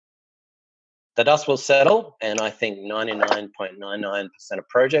the dust will settle, and I think 99.99% of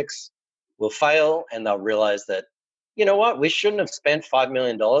projects will fail, and they'll realize that, you know what, we shouldn't have spent $5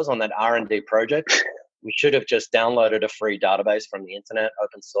 million on that R&D project. We should have just downloaded a free database from the internet,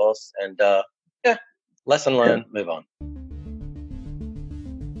 open source, and lesson learned, move on.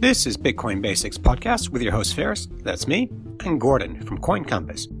 This is Bitcoin Basics Podcast with your host Ferris, that's me, and Gordon from Coin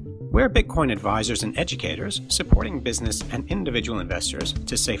Compass. We're Bitcoin advisors and educators supporting business and individual investors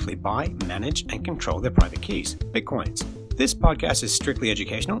to safely buy, manage, and control their private keys, Bitcoins. This podcast is strictly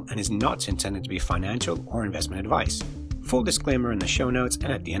educational and is not intended to be financial or investment advice. Full disclaimer in the show notes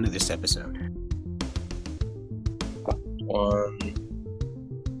and at the end of this episode. One.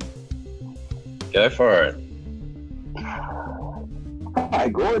 Go for it. Hi,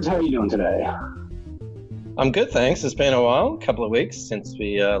 Gord. How are you doing today? I'm good, thanks. It's been a while, a couple of weeks since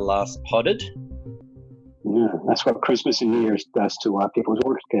we last podded. Yeah, that's what Christmas and New Year's does to people's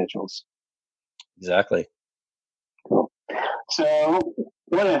work schedules. Exactly. Cool. So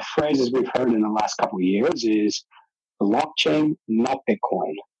one of the phrases we've heard in the last couple of years is blockchain, not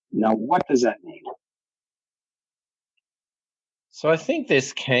Bitcoin. Now, what does that mean? So I think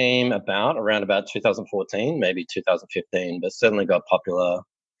this came about around 2014, maybe 2015, but certainly got popular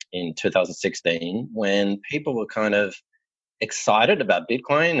in 2016 when people were kind of excited about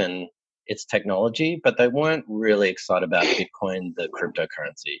Bitcoin and its technology, but they weren't really excited about Bitcoin, the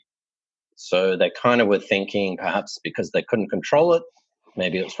cryptocurrency. So they kind of were thinking perhaps because they couldn't control it,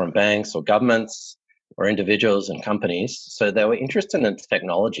 maybe it was from banks or governments or individuals and companies. So they were interested in its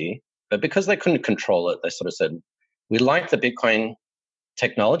technology, but because they couldn't control it, they sort of said, we like the Bitcoin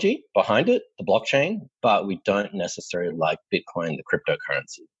technology behind it, the blockchain, but we don't necessarily like Bitcoin, the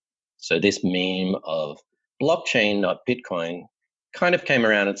cryptocurrency. So this meme of blockchain, not Bitcoin, kind of came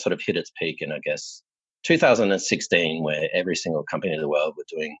around and sort of hit its peak in, I guess, 2016, where every single company in the world were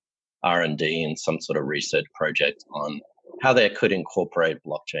doing R&D and some sort of research project on how they could incorporate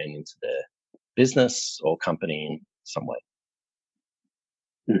blockchain into their business or company in some way.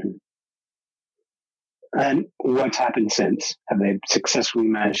 Mm-hmm. And what's happened since? Have they successfully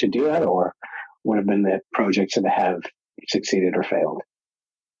managed to do that, or what have been the projects that have succeeded or failed?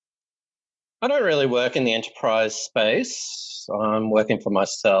 I don't really work in the enterprise space. I'm working for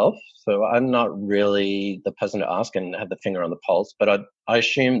myself, so I'm not really the person to ask and have the finger on the pulse, but I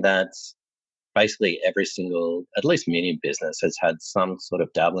assume that basically every single, at least medium business, has had some sort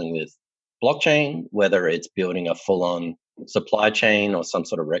of dabbling with blockchain, whether it's building a full-on supply chain or some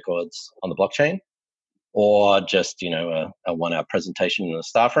sort of records on the blockchain, or just, a one-hour presentation in the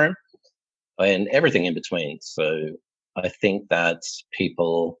staff room, and everything in between. So I think that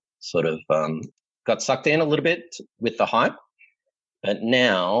people sort of got sucked in a little bit with the hype. But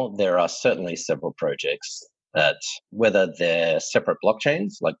now there are certainly several projects that, whether they're separate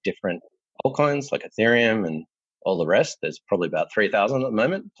blockchains, like different altcoins, like Ethereum and all the rest, there's probably about 3,000 at the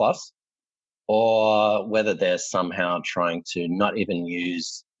moment plus, or whether they're somehow trying to not even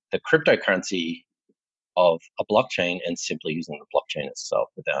use the cryptocurrency of a blockchain and simply using the blockchain itself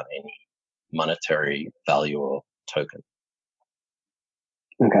without any monetary value or token.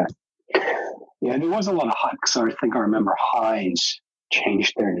 Okay. Yeah, there was a lot of hype because I think I remember Heinz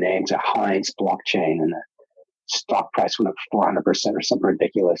changed their name to Heinz Blockchain and the stock price went up 400% or something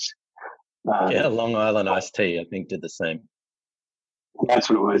ridiculous. Long Island Iced Tea, I think, did the same. That's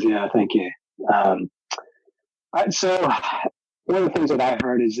what it was. Yeah, thank you. So one of the things that I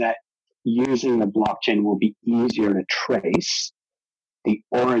heard is that using the blockchain will be easier to trace the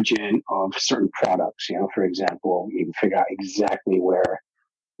origin of certain products. For example, you can figure out exactly where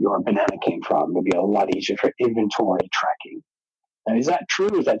your banana came from. It'll be a lot easier for inventory tracking. Now, is that true,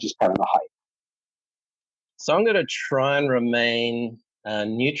 or is that just part of the hype? So I'm going to try and remain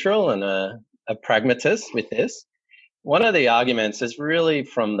neutral and a pragmatist with this. One of the arguments is really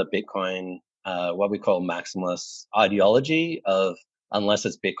from the Bitcoin, what we call maximalist ideology of unless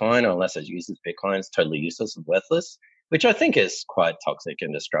it's Bitcoin or unless it uses Bitcoin, it's totally useless and worthless, which I think is quite toxic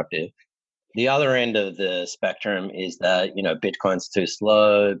and destructive. The other end of the spectrum is that, Bitcoin's too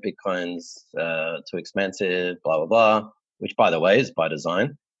slow, Bitcoin's too expensive, blah, blah, blah, which, by the way, is by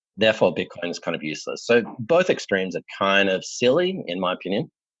design. Therefore, Bitcoin is kind of useless. So both extremes are kind of silly, in my opinion.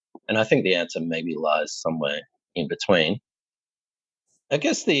 And I think the answer maybe lies somewhere in between. I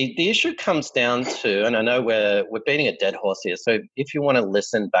guess the issue comes down to, and I know we're beating a dead horse here, so if you want to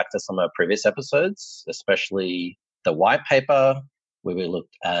listen back to some of our previous episodes, especially the white paper, where we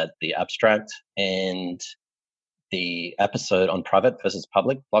looked at the abstract, and the episode on private versus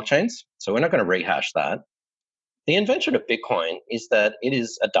public blockchains. So we're not going to rehash that. The invention of Bitcoin is that it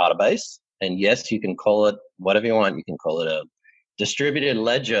is a database. And yes, you can call it whatever you want. You can call it a distributed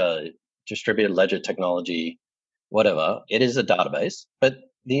ledger. distributed ledger technology, whatever. It is a database, but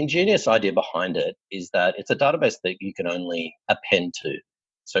the ingenious idea behind it is that it's a database that you can only append to.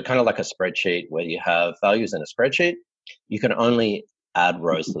 So kind of like a spreadsheet where you have values in a spreadsheet, you can only add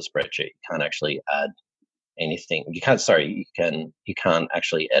rows to the spreadsheet. You can't actually add anything. You can't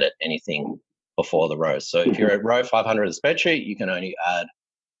actually edit anything before the rows. So if you're at row 500 of the spreadsheet, you can only add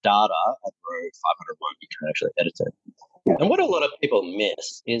data at row 501. You can't actually edit it. Yeah. And what a lot of people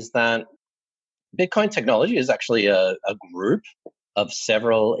miss is that Bitcoin technology is actually a group of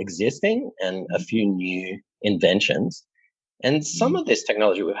several existing and a few new inventions. And some of this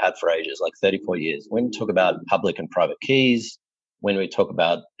technology we've had for ages, like 34 years. When we talk about public and private keys, when we talk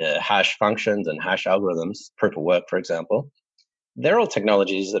about hash functions and hash algorithms, proof of work, for example, they're all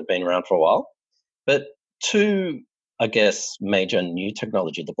technologies that have been around for a while. But two, I guess, major new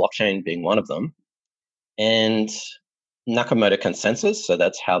technology, the blockchain being one of them, and Nakamoto consensus. So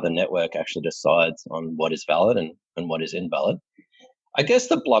that's how the network actually decides on what is valid and what is invalid. I guess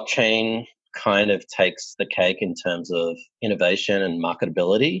the blockchain kind of takes the cake in terms of innovation and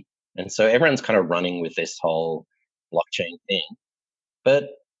marketability. And so everyone's kind of running with this whole blockchain thing. But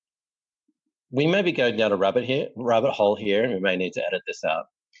we may be going down a rabbit hole here, and we may need to edit this out.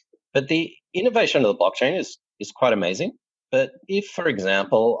 But the innovation of the blockchain is quite amazing. But if, for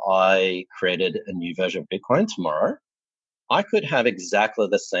example, I created a new version of Bitcoin tomorrow, I could have exactly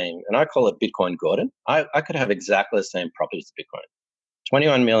the same, and I call it Bitcoin Gordon. I could have exactly the same properties of Bitcoin.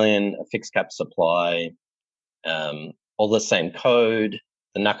 21 million, a fixed cap supply, all the same code,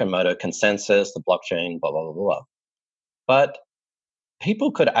 the Nakamoto consensus, the blockchain, blah, blah, blah, blah. But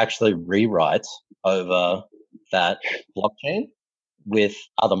people could actually rewrite over that blockchain with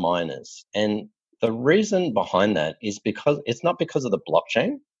other miners. And the reason behind that is because it's not because of the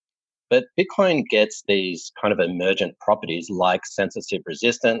blockchain, but Bitcoin gets these kind of emergent properties like censorship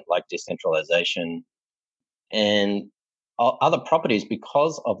resistant, like decentralization, and other properties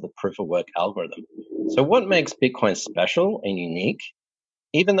because of the proof of work algorithm. So what makes Bitcoin special and unique,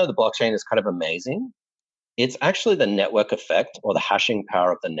 even though the blockchain is kind of amazing, it's actually the network effect or the hashing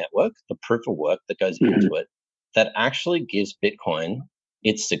power of the network, the proof of work that goes into it, that actually gives Bitcoin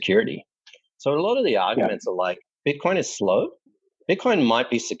its security. So a lot of the arguments are like, Bitcoin is slow. Bitcoin might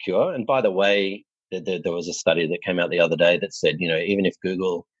be secure. And by the way, there was a study that came out the other day that said, even if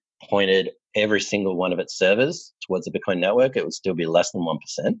Google pointed every single one of its servers towards the Bitcoin network, it would still be less than 1%.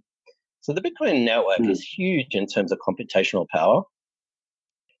 So the Bitcoin network is huge in terms of computational power,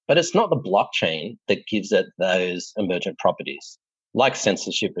 but it's not the blockchain that gives it those emergent properties. Like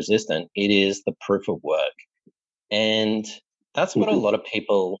censorship resistant, it is the proof of work. And that's what a lot of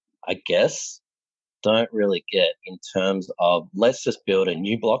people, I guess, don't really get in terms of let's just build a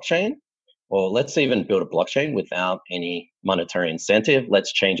new blockchain, or let's even build a blockchain without any monetary incentive.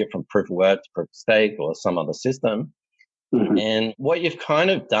 Let's change it from proof of work to proof of stake or some other system. And what you've kind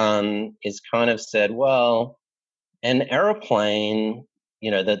of done is kind of said, well, an aeroplane,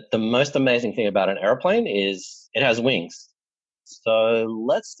 the most amazing thing about an aeroplane is it has wings. So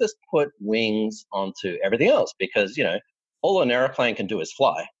let's just put wings onto everything else because, all an airplane can do is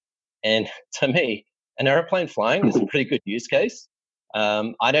fly. And to me, an airplane flying is a pretty good use case.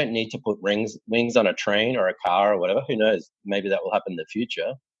 I don't need to put wings on a train or a car or whatever. Who knows? Maybe that will happen in the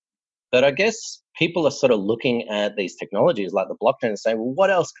future. But I guess people are sort of looking at these technologies like the blockchain and saying, well, what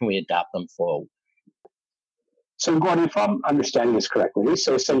else can we adapt them for? So, Gordon, if I'm understanding this correctly,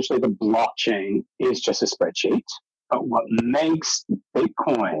 so essentially the blockchain is just a spreadsheet, but what makes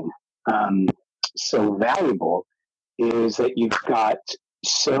Bitcoin so valuable is that you've got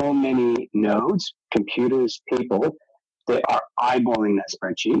so many nodes, computers, people that are eyeballing that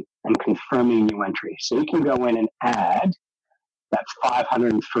spreadsheet and confirming new entries. So you can go in and add that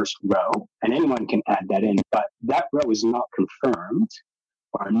 501st row, and anyone can add that in, but that row is not confirmed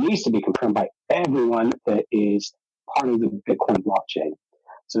or needs to be confirmed by everyone that is part of the Bitcoin blockchain.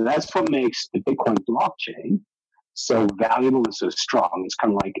 So that's what makes the Bitcoin blockchain so valuable and so strong. It's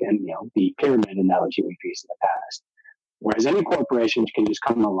kind of like the pyramid analogy we've used in the past. Whereas any corporation can just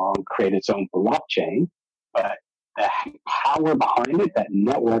come along, create its own blockchain, but the power behind it, that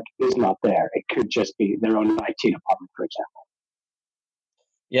network, is not there. It could just be their own IT department, for example.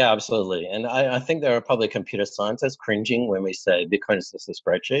 Yeah, absolutely. And I think there are probably computer scientists cringing when we say Bitcoin is just a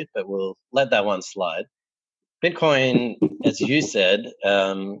spreadsheet, but we'll let that one slide. Bitcoin, as you said,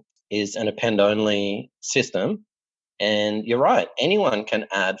 is an append-only system. And you're right, anyone can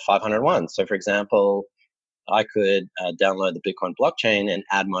add 501. So, for example, I could download the Bitcoin blockchain and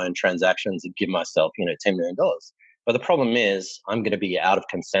add my own transactions and give myself, $10 million. But the problem is I'm going to be out of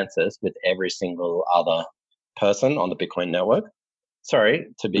consensus with every single other person on the Bitcoin network.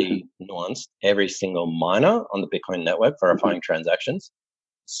 to be nuanced, every single miner on the Bitcoin network verifying transactions.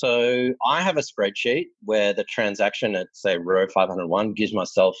 So I have a spreadsheet where the transaction at, say, row 501 gives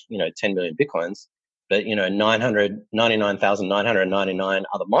myself, 10 million Bitcoins, but, 999,999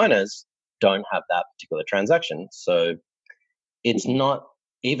 other miners don't have that particular transaction. So it's not,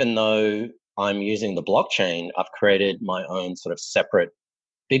 even though I'm using the blockchain, I've created my own sort of separate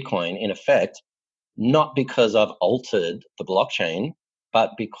Bitcoin in effect, not because I've altered the blockchain,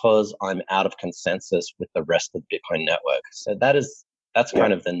 but because I'm out of consensus with the rest of the Bitcoin network. So that's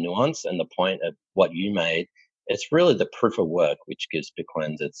kind of the nuance and the point of what you made. It's really the proof of work which gives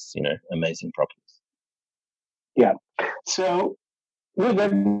Bitcoins its, amazing properties. Yeah. So with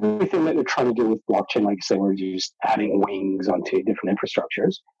everything that we're trying to do with blockchain, like you say, we're just adding wings onto different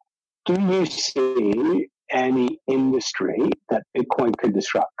infrastructures. Do you see any industry that Bitcoin could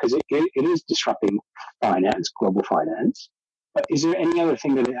disrupt? Because it is disrupting finance, global finance. But is there any other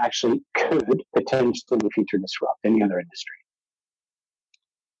thing that it actually could potentially in the future disrupt? Any other industry?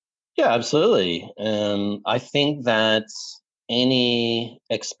 Yeah, absolutely. I think that any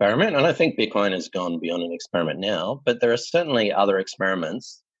experiment, and I think Bitcoin has gone beyond an experiment now, but there are certainly other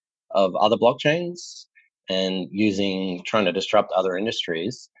experiments of other blockchains and trying to disrupt other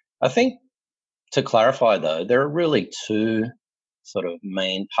industries. I think, to clarify though, there are really two sort of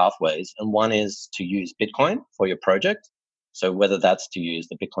main pathways, and one is to use Bitcoin for your project. So whether that's to use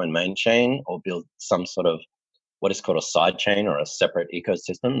the Bitcoin main chain or build some sort of what is called a side chain or a separate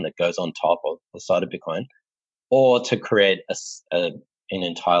ecosystem that goes on top of the side of Bitcoin, or to create an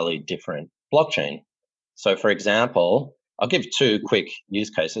entirely different blockchain. So for example, I'll give two quick use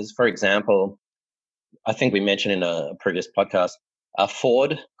cases. For example, I think we mentioned in a previous podcast,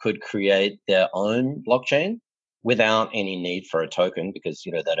 Ford could create their own blockchain without any need for a token because,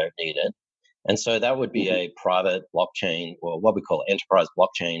 they don't need it. And so that would be a private blockchain, or what we call enterprise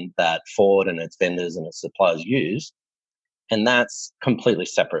blockchain, that Ford and its vendors and its suppliers use. And that's completely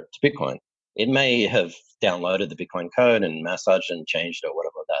separate to Bitcoin. It may have downloaded the Bitcoin code and massaged and changed or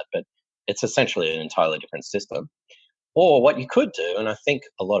whatever that, but it's essentially an entirely different system. Or what you could do, and I think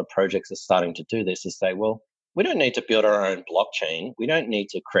a lot of projects are starting to do this, is say, well, we don't need to build our own blockchain. We don't need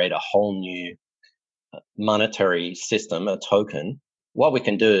to create a whole new monetary system, a token. What we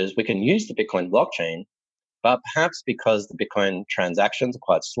can do is we can use the Bitcoin blockchain, but perhaps because the Bitcoin transactions are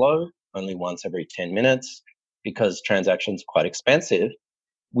quite slow, only once every 10 minutes, because transactions are quite expensive,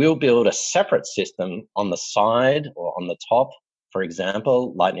 we'll build a separate system on the side or on the top, for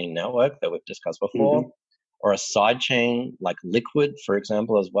example, Lightning Network that we've discussed before, or a side chain like Liquid, for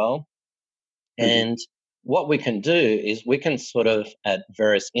example, as well. And what we can do is we can sort of, at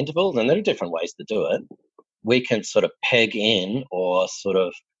various intervals, and there are different ways to do it, we can sort of peg in or sort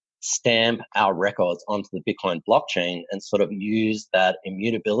of stamp our records onto the Bitcoin blockchain and sort of use that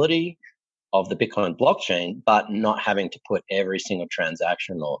immutability of the Bitcoin blockchain, but not having to put every single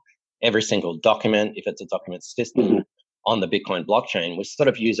transaction or every single document, if it's a document system, on the Bitcoin blockchain. We sort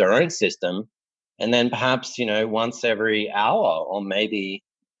of use our own system. And then perhaps, once every hour, or maybe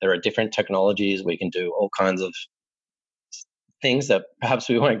there are different technologies, we can do all kinds of things that perhaps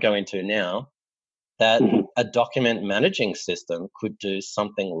we won't go into now, that a document managing system could do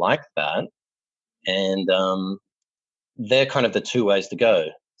something like that. And they're kind of the two ways to go.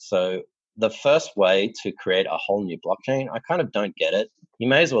 So the first way, to create a whole new blockchain, I kind of don't get it. You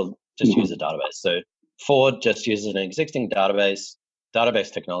may as well just use a database. So Ford just uses an existing database.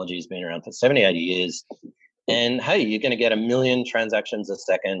 Database technology has been around for 70, 80 years. And hey, you're going to get 1 million transactions a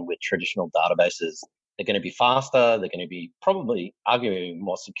second with traditional databases. They're going to be faster. They're going to be probably arguably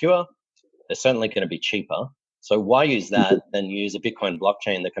more secure. They're certainly going to be cheaper. So why use that than use a Bitcoin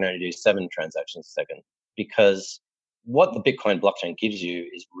blockchain that can only do 7 transactions a second? Because what the Bitcoin blockchain gives you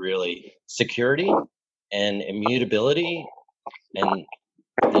is really security and immutability and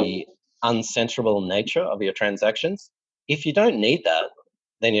the uncensorable nature of your transactions. If you don't need that,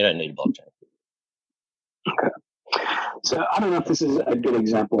 then you don't need a blockchain. Okay. So I don't know if this is a good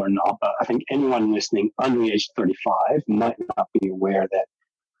example or not, but I think anyone listening under the age of 35 might not be aware that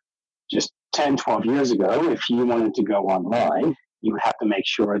just 10, 12 years ago, if you wanted to go online, you would have to make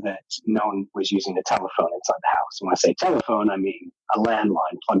sure that no one was using a telephone inside the house. When I say telephone, I mean a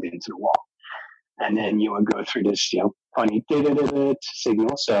landline plugged into the wall. And then you would go through this, funny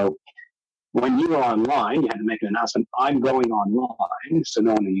signal. So when you were online, you had to make an announcement, I'm going online, so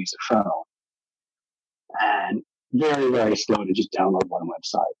no one would use a phone. And very, very slow to just download one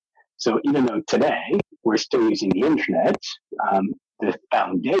website. So even though today we're still using the internet, the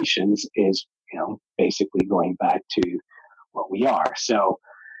foundations is, basically going back to what we are. So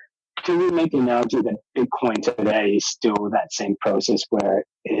can we make the analogy that Bitcoin today is still that same process where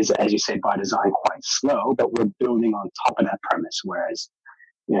it is, as you say, by design quite slow, but we're building on top of that premise. Whereas,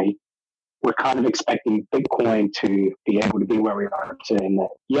 we're kind of expecting Bitcoin to be able to be where we are today. And that,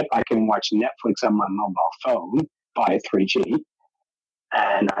 yep, I can watch Netflix on my mobile phone via 3G.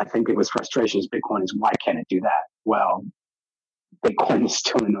 And I think it was frustrations. Bitcoin is, why can't it do that? Well, Bitcoin is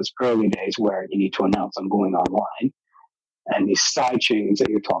still in those early days where you need to announce I'm going online. And these side chains that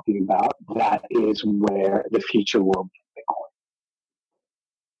you're talking about, that is where the future will be Bitcoin.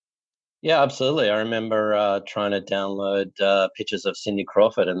 Yeah, absolutely. I remember trying to download pictures of Cindy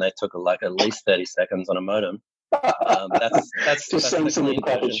Crawford, and they took like at least 30 seconds on a modem. That's just saying something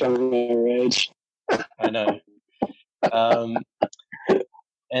about showing their age. I know.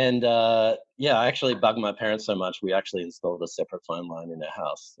 I actually bugged my parents so much, we actually installed a separate phone line in their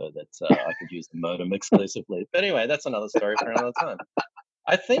house so that I could use the modem exclusively. But anyway, that's another story for another time.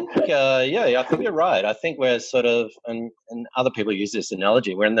 I think, I think you're right. I think we're sort of, and other people use this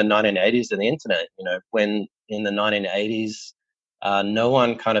analogy, we're in the 1980s of the internet. When in the 1980s, no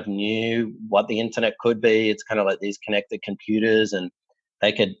one kind of knew what the internet could be. It's kind of like these connected computers, and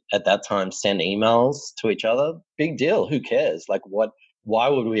they could, at that time, send emails to each other. Big deal. Who cares? Like, why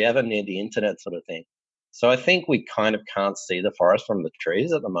would we ever need the internet, sort of thing? So I think we kind of can't see the forest from the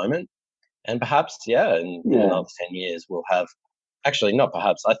trees at the moment. And perhaps, in another 10 years, we'll have, actually, not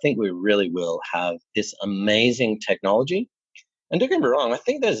perhaps, I think we really will have this amazing technology. And don't get me wrong, I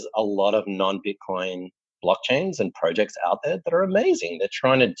think there's a lot of non-Bitcoin blockchains and projects out there that are amazing. They're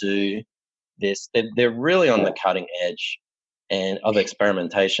trying to do this. They're really on the cutting edge and of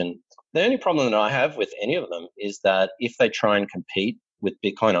experimentation. The only problem that I have with any of them is that if they try and compete with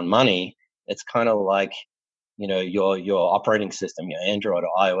Bitcoin on money, it's kind of like, your operating system, your Android or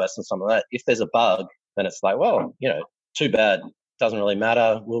iOS and something like that. If there's a bug, then it's like, well, too bad. Doesn't really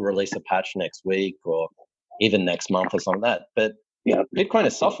matter. We'll release a patch next week or even next month or something like that. But Bitcoin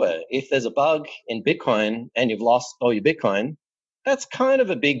is software. If there's a bug in Bitcoin and you've lost all your Bitcoin, that's kind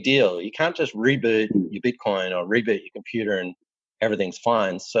of a big deal. You can't just reboot your Bitcoin or reboot your computer and everything's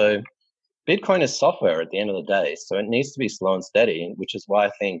fine. So Bitcoin is software at the end of the day. So it needs to be slow and steady, which is why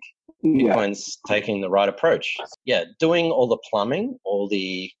I think Bitcoin's taking the right approach. Doing all the plumbing, all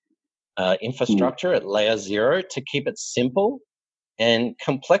the infrastructure at layer 0 to keep it simple. And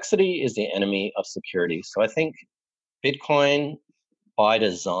complexity is the enemy of security. So I think Bitcoin by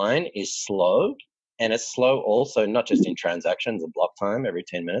design is slow, and it's slow also not just in transactions and block time every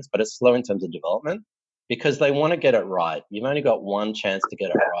 10 minutes, but it's slow in terms of development because they want to get it right. You've only got one chance to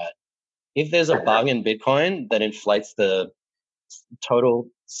get it right. If there's a bug in Bitcoin that inflates the total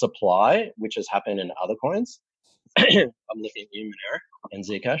supply, which has happened in other coins, I'm looking at you, Monero and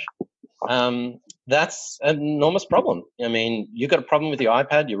Zcash, that's an enormous problem. I mean, you got a problem with your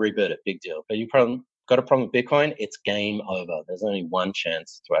iPad, you reboot it, big deal. But you got a problem with Bitcoin, it's game over. There's only one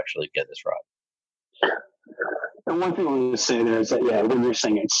chance to actually get this right. And one thing I want to say there is that, when you're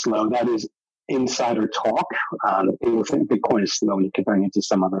saying it's slow, that is insider talk. People think Bitcoin is slow when you're comparing it to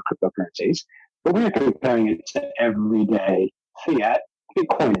some other cryptocurrencies. But when you're comparing it to everyday fiat,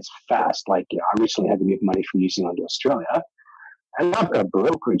 Bitcoin is fast. Like, I recently had to move money from New Zealand to Australia. And I've got a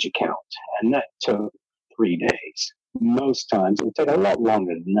brokerage account, and that took 3 days. Most times it would take a lot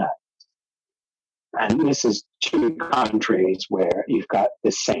longer than that. And this is two countries where you've got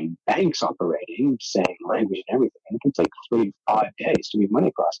the same banks operating, same language and everything, and it can take 3 to 5 days to move money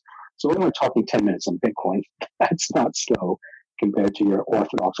across. So when we're talking 10 minutes on Bitcoin, that's not slow compared to your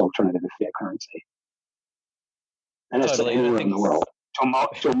orthodox alternative fiat currency. And that's anywhere in the world.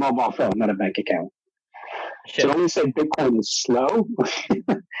 To a mobile phone, not a bank account. So when we say Bitcoin is slow,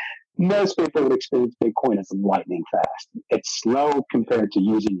 most people would experience Bitcoin as lightning fast. It's slow compared to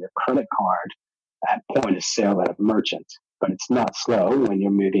using your credit card at point of sale at a merchant, but it's not slow when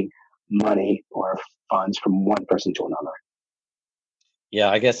you're moving money or funds from one person to another. Yeah,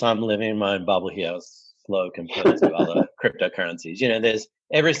 I guess I'm living in my own bubble here. It's slow compared to other cryptocurrencies. There's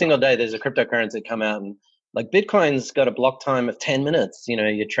every single day there's a cryptocurrency come out, and like Bitcoin's got a block time of 10 minutes.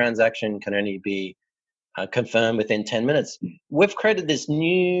 Your transaction can only be confirmed within 10 minutes. We've created this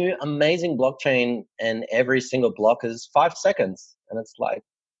new amazing blockchain, and every single block is 5 seconds. And it's like,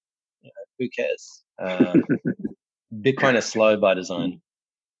 who cares? Bitcoin is slow by design.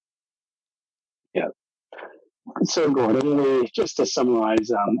 Yeah. So, Gordon, just to summarize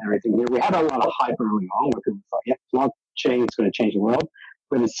everything here, we had a lot of hype early on where people thought, blockchain is going to change the world.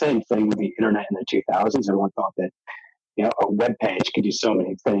 But the same thing with the internet in the 2000s. Everyone thought that a web page could do so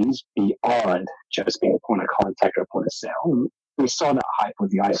many things beyond just being a point of contact or point of sale. We saw that hype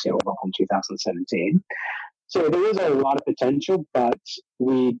with the ICO bubble in 2017. So there is a lot of potential, but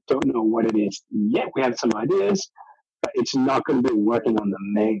we don't know what it is yet. We have some ideas, but it's not going to be working on the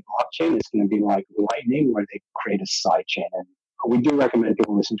main blockchain. It's going to be like Lightning, where they create a side chain. And we do recommend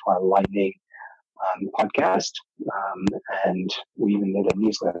people listen to our Lightning podcast, and we even did a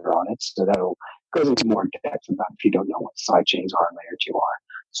newsletter on it. So that'll goes into more depth about if you don't know what side chains are and layer 2 are.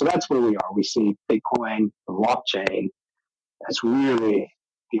 So that's where we are. We see Bitcoin, the blockchain, as really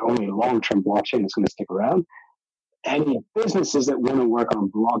the only long-term blockchain that's going to stick around. Any businesses that want to work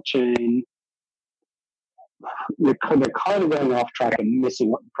on blockchain, they're kind of going off track and missing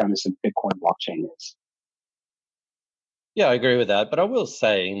what the premise of Bitcoin blockchain is. Yeah, I agree with that. But I will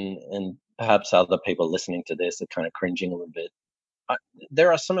say, and perhaps other people listening to this are kind of cringing a little bit,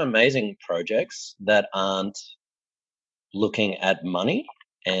 there are some amazing projects that aren't looking at money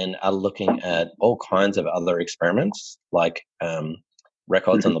and are looking at all kinds of other experiments, like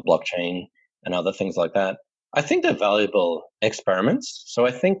records on the blockchain and other things like that. I think they're valuable experiments. So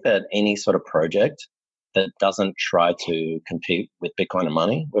I think that any sort of project that doesn't try to compete with Bitcoin and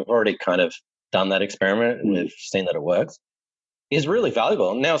money, we've already kind of done that experiment and we've seen that it works, is really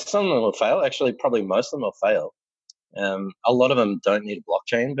valuable. Now, some of them will fail. Actually, probably most of them will fail. A lot of them don't need a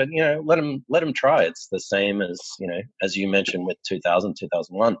blockchain, but let them try. It's the same as as you mentioned with 2000,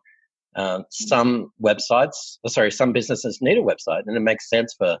 2001. Some businesses need a website, and it makes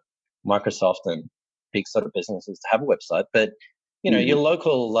sense for Microsoft and big sort of businesses to have a website. But your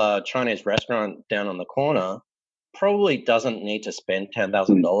local Chinese restaurant down on the corner probably doesn't need to spend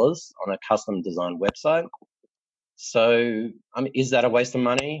 $10,000 on a custom designed website. So, is that a waste of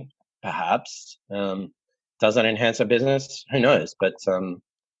money? Perhaps. Does that enhance a business? Who knows? But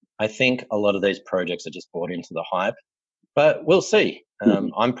I think a lot of these projects are just bought into the hype. But we'll see.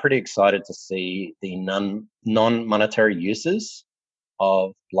 I'm pretty excited to see the non-monetary uses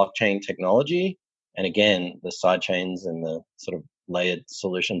of blockchain technology. And again, the side chains and the sort of layered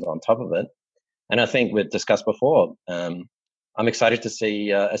solutions on top of it. And I think we've discussed before, I'm excited to see,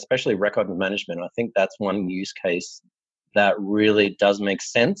 especially record management. I think that's one use case that really does make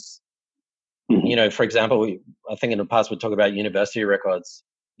sense. For example, I think in the past we talked about university records.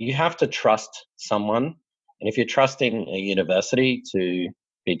 You have to trust someone. And if you're trusting a university to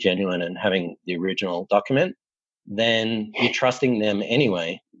be genuine and having the original document, then you're trusting them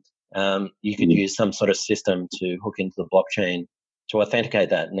anyway. You could use some sort of system to hook into the blockchain to authenticate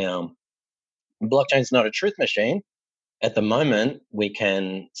that. Now, blockchain is not a truth machine. At the moment, we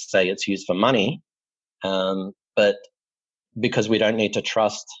can say it's used for money, but because we don't need to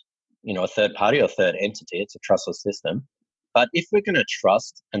trust, a third party or third entity, it's a trustless system. But if we're going to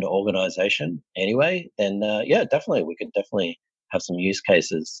trust an organization anyway, then definitely, we could definitely have some use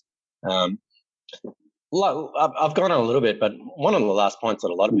cases. I've gone on a little bit, but one of the last points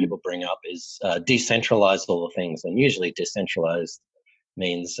that a lot of people bring up is decentralize all the things. And usually decentralized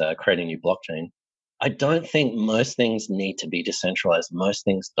means creating a new blockchain. I don't think most things need to be decentralized. Most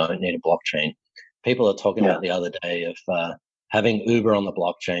things don't need a blockchain. People are talking about the other day of having Uber on the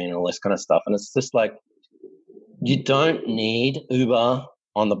blockchain and all this kind of stuff. And it's just like, you don't need Uber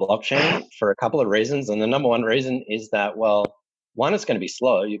on the blockchain for a couple of reasons. And the number one reason is that, well, one, it's going to be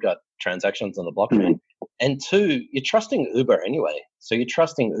slow. You've got transactions on the blockchain. And two, you're trusting Uber anyway. So you're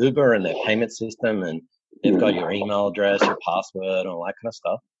trusting Uber and their payment system, and they've got your email address, your password, and all that kind of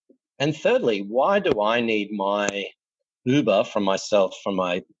stuff. And thirdly, why do I need my Uber from myself, from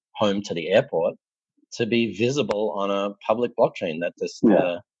my home to the airport, to be visible on a public blockchain? That just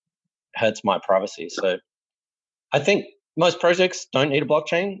hurts my privacy. So I think most projects don't need a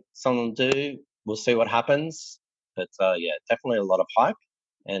blockchain. Some of them do. We'll see what happens. But definitely a lot of hype.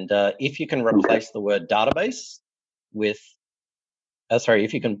 And if you can replace the word database with,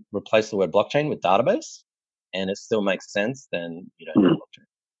 if you can replace the word blockchain with database, and it still makes sense, then you don't need a blockchain.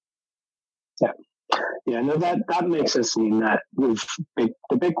 No, that makes us mean that with the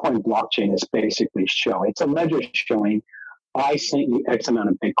Bitcoin blockchain is basically it's a ledger showing I sent you X amount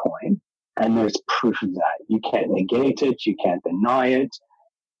of Bitcoin, and there's proof of that. You can't negate it, you can't deny it.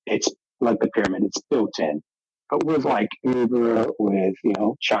 It's like the pyramid, it's built in. But with like Uber, with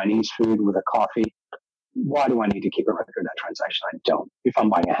Chinese food, with a coffee, why do I need to keep a record of that transaction? I don't. If I'm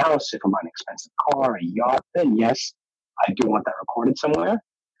buying a house, if I'm buying an expensive car, a yacht, then yes, I do want that recorded somewhere.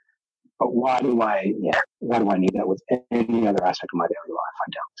 But why do I need that with any other aspect of my daily life? I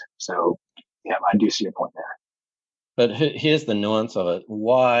don't. So, I do see your point there. But here's the nuance of it.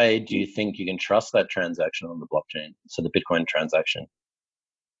 Why do you think you can trust that transaction on the blockchain? So the Bitcoin transaction.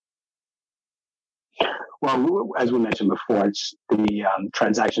 Well, as we mentioned before, it's the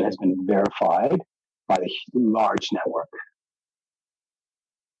transaction has been verified by the large network.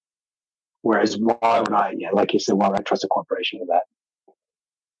 Whereas why would I, like you said, why would I trust a corporation with that?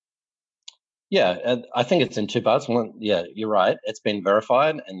 Yeah, I think it's in two parts. One, yeah, you're right. It's been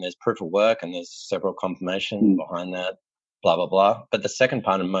verified and there's proof of work and there's several confirmations behind that, blah, blah, blah. But the second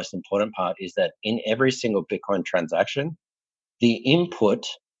part and most important part is that in every single Bitcoin transaction, the input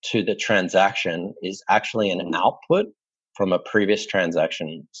to the transaction is actually an output from a previous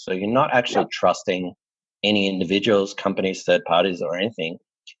transaction. So you're not actually trusting any individuals, companies, third parties, or anything.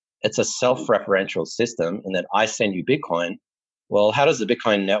 It's a self-referential system in that I send you Bitcoin. Well, how does the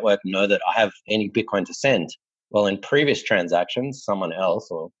Bitcoin network know that I have any Bitcoin to send? Well, in previous transactions, someone else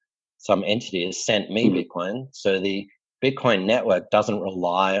or some entity has sent me Bitcoin. So the Bitcoin network doesn't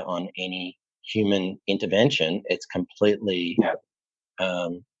rely on any human intervention. It's completely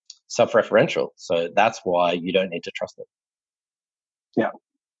self-referential. So that's why you don't need to trust it. Yeah.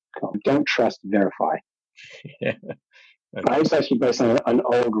 Don't trust, verify. Yeah. Okay. I was actually based on an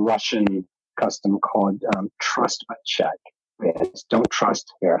old Russian custom called trust but check. It's don't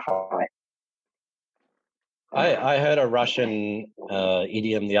trust, verify. I heard a Russian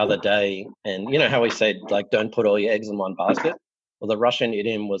idiom the other day, and you know how we say, like, don't put all your eggs in one basket? Well, the Russian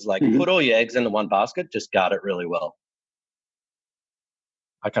idiom was like, put all your eggs into one basket, just guard it really well.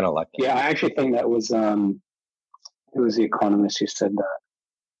 I kind of like that. Yeah, I actually think that was, it was the economist who said that.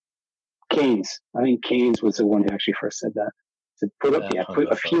 Keynes. I think Keynes was the one who actually first said that. So put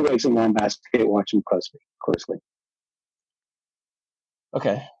a few eggs in one basket, watch them closely.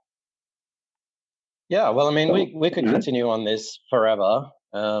 Okay. Yeah, well, I mean, we could continue on this forever,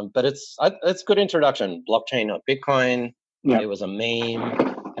 but it's a good introduction. Blockchain, not Bitcoin. It was a meme,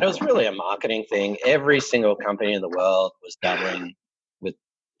 and it was really a marketing thing. Every single company in the world was dabbling with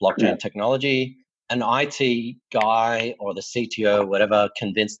blockchain technology. An IT guy or the CTO, whatever,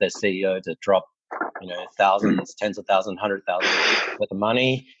 convinced their CEO to drop, thousands, tens of thousands, 100,000 worth of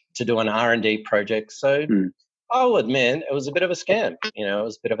money to do an R&D project. So I'll admit it was a bit of a scam. It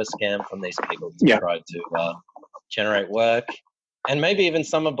was a bit of a scam from these people to try to generate work. And maybe even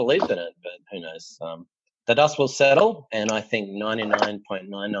someone believed in it, but who knows? The dust will settle, and I think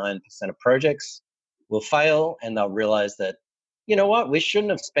 99.99% of projects will fail, and they'll realize that, you know what, we shouldn't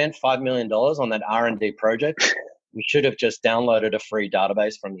have spent $5 million on that R&D project. We should have just downloaded a free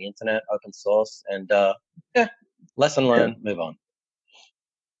database from the internet, open source, and lesson learned, move on.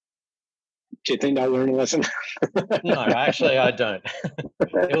 Do you think I'll learn a lesson? No, actually, I don't.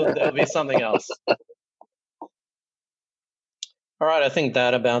 It'll be something else. All right, I think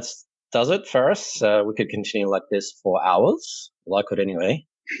that about does it for us. We could continue like this for hours. Well, I could anyway.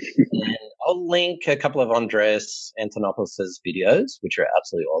 And I'll link a couple of Andreas Antonopoulos' videos, which are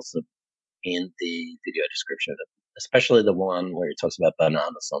absolutely awesome, in the video description, especially the one where he talks about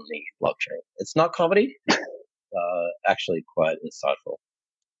bananas on the blockchain. It's not comedy, actually quite insightful.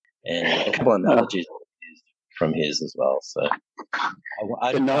 And a couple of analogies from his as well. So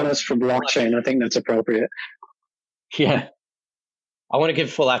bananas for blockchain, I think that's appropriate. Yeah. I want to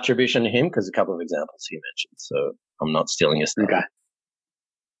give full attribution to him because a couple of examples he mentioned, so I'm not stealing his stuff. Okay.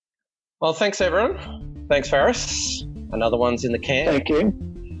 Well, thanks, everyone. Thanks, Ferris. Another one's in the can. Thank you.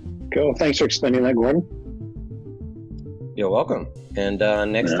 Cool. Thanks for explaining that, Gordon. You're welcome. And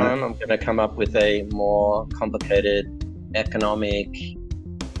next time, I'm going to come up with a more complicated economic,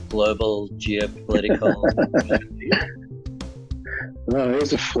 global, geopolitical. Well, it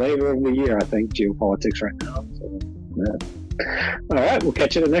is a flavor of the year, I think, geopolitics right now. So, all right. We'll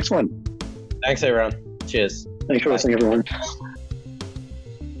catch you in the next one. Thanks, everyone. Cheers. Thanks for listening, everyone.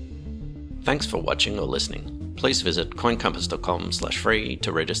 Thanks for watching or listening. Please visit coincompass.com/free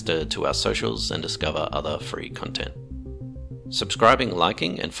to register to our socials and discover other free content. Subscribing,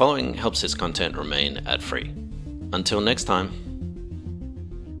 liking, and following helps this content remain ad-free. Until next time.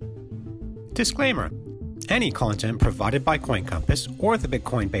 Disclaimer. Any content provided by Coin Compass or the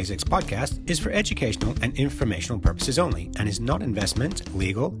Bitcoin Basics podcast is for educational and informational purposes only and is not investment,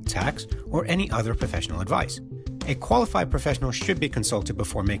 legal, tax, or any other professional advice. A qualified professional should be consulted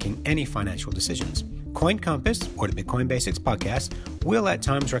before making any financial decisions. Coin Compass or the Bitcoin Basics podcast will at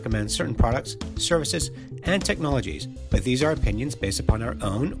times recommend certain products, services, and technologies, but these are opinions based upon our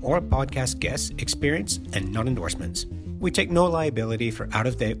own or podcast guests' experience and not endorsements. We take no liability for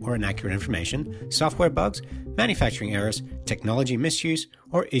out-of-date or inaccurate information, software bugs, manufacturing errors, technology misuse,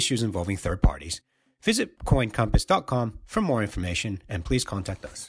 or issues involving third parties. Visit coincompass.com for more information and please contact us.